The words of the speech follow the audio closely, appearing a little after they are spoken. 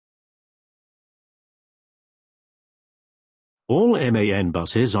All MAN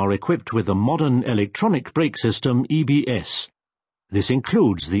buses are equipped with the modern electronic brake system EBS. This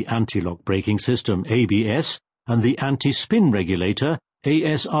includes the anti-lock braking system ABS and the anti-spin regulator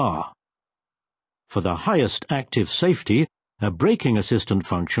ASR. For the highest active safety, a braking assistant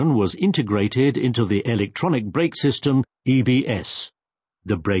function was integrated into the electronic brake system EBS.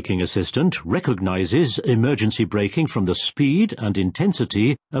 The braking assistant recognizes emergency braking from the speed and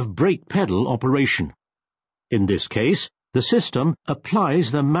intensity of brake pedal operation. In this case, the system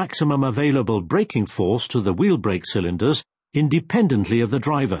applies the maximum available braking force to the wheel brake cylinders independently of the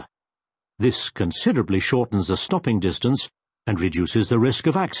driver. This considerably shortens the stopping distance and reduces the risk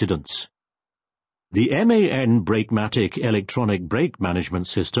of accidents. The MAN Brakematic electronic brake management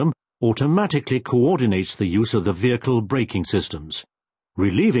system automatically coordinates the use of the vehicle braking systems,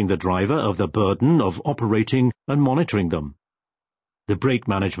 relieving the driver of the burden of operating and monitoring them. The brake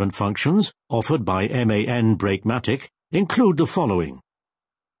management functions offered by MAN Brakematic include the following.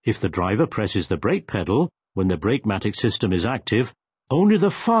 If the driver presses the brake pedal when the Brakematic system is active, only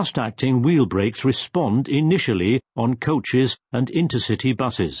the fast-acting wheel brakes respond initially on coaches and intercity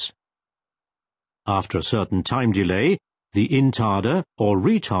buses. After a certain time delay, the intarder or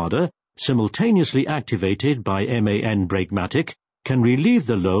retarder, simultaneously activated by MAN Brakematic, can relieve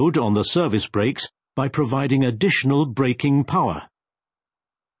the load on the service brakes by providing additional braking power.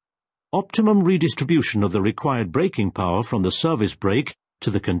 Optimum redistribution of the required braking power from the service brake to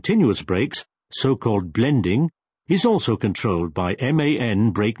the continuous brakes, so-called blending, is also controlled by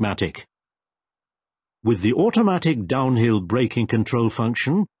MAN Brakematic. With the automatic downhill braking control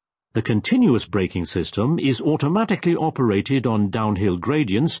function, the continuous braking system is automatically operated on downhill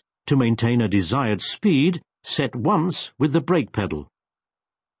gradients to maintain a desired speed set once with the brake pedal.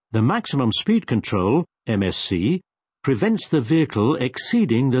 The maximum speed control, MSC, prevents the vehicle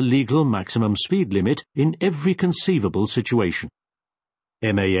exceeding the legal maximum speed limit in every conceivable situation.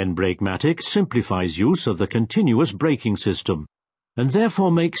 MAN Brakematic simplifies use of the continuous braking system, and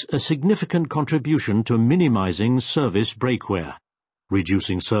therefore makes a significant contribution to minimizing service brake wear,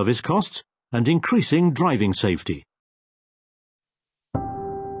 reducing service costs, and increasing driving safety.